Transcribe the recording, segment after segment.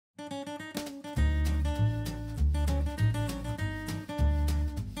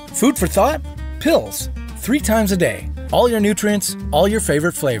Food for thought? Pills. 3 times a day. All your nutrients, all your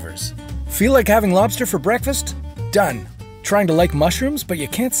favorite flavors. Feel like having lobster for breakfast? Done. Trying to like mushrooms but you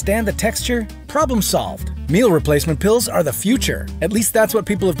can't stand the texture? Problem solved. Meal replacement pills are the future. At least that's what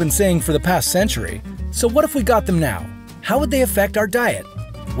people have been saying for the past century. So what if we got them now? How would they affect our diet?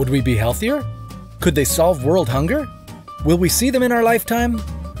 Would we be healthier? Could they solve world hunger? Will we see them in our lifetime?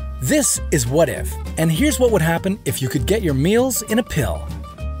 This is What If, and here's what would happen if you could get your meals in a pill.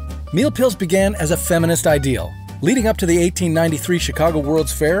 Meal pills began as a feminist ideal. Leading up to the 1893 Chicago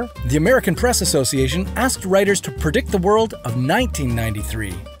World's Fair, the American Press Association asked writers to predict the world of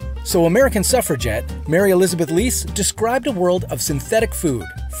 1993. So American suffragette Mary Elizabeth Lease described a world of synthetic food,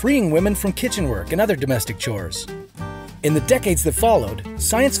 freeing women from kitchen work and other domestic chores. In the decades that followed,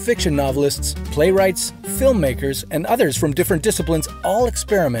 science fiction novelists, playwrights, filmmakers, and others from different disciplines all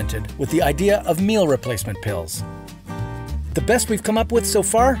experimented with the idea of meal replacement pills. The best we've come up with so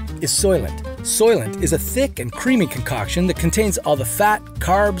far is Soylent. Soylent is a thick and creamy concoction that contains all the fat,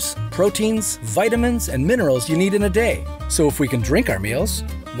 carbs, proteins, vitamins, and minerals you need in a day. So if we can drink our meals,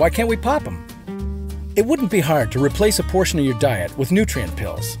 why can't we pop them? It wouldn't be hard to replace a portion of your diet with nutrient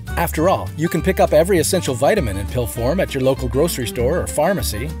pills. After all, you can pick up every essential vitamin in pill form at your local grocery store or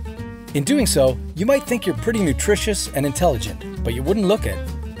pharmacy. In doing so, you might think you're pretty nutritious and intelligent, but you wouldn't look it.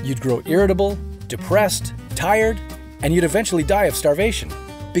 You'd grow irritable, depressed, tired, and you'd eventually die of starvation.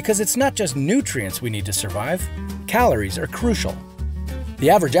 Because it's not just nutrients we need to survive, calories are crucial. The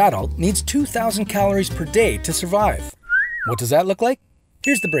average adult needs 2,000 calories per day to survive. What does that look like?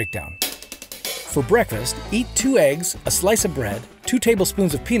 Here's the breakdown. For breakfast, eat 2 eggs, a slice of bread, 2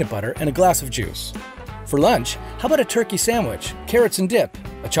 tablespoons of peanut butter, and a glass of juice. For lunch, how about a turkey sandwich, carrots and dip,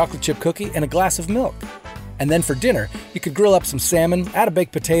 a chocolate chip cookie, and a glass of milk? And then for dinner, you could grill up some salmon, add a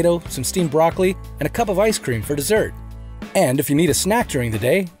baked potato, some steamed broccoli, and a cup of ice cream for dessert. And if you need a snack during the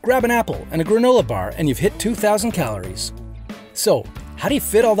day, grab an apple and a granola bar and you've hit 2,000 calories. So, how do you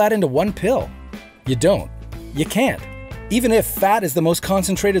fit all that into one pill? You don't. You can't. Even if fat is the most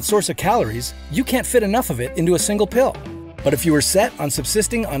concentrated source of calories, you can't fit enough of it into a single pill. But if you were set on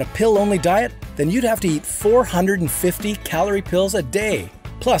subsisting on a pill-only diet, then you'd have to eat 450 calorie pills a day,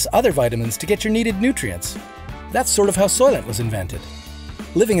 plus other vitamins to get your needed nutrients. That's sort of how Soylent was invented.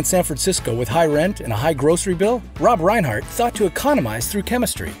 Living in San Francisco with high rent and a high grocery bill, Rob Reinhart thought to economize through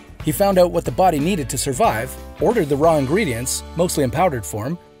chemistry. He found out what the body needed to survive, ordered the raw ingredients, mostly in powdered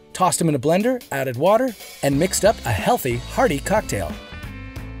form, tossed them in a blender, added water, and mixed up a healthy, hearty cocktail.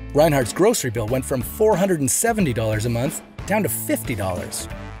 Reinhart's grocery bill went from $470 a month down to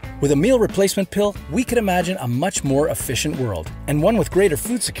 $50. With a meal replacement pill, we could imagine a much more efficient world, and one with greater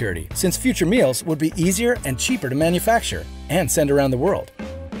food security, since future meals would be easier and cheaper to manufacture and send around the world.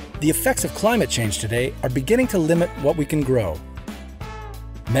 The effects of climate change today are beginning to limit what we can grow.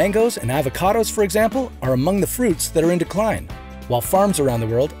 Mangoes and avocados, for example, are among the fruits that are in decline, while farms around the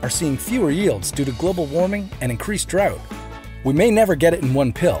world are seeing fewer yields due to global warming and increased drought. We may never get it in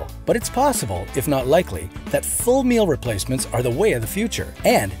one pill, but it's possible, if not likely, that full meal replacements are the way of the future.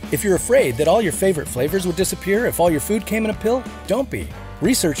 And if you're afraid that all your favorite flavors would disappear if all your food came in a pill, don't be.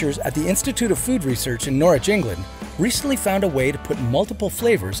 Researchers at the Institute of Food Research in Norwich, England, recently found a way to put multiple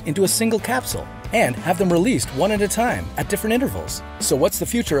flavors into a single capsule and have them released one at a time at different intervals. So what's the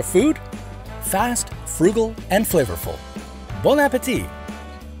future of food? Fast, frugal, and flavorful. Bon appétit!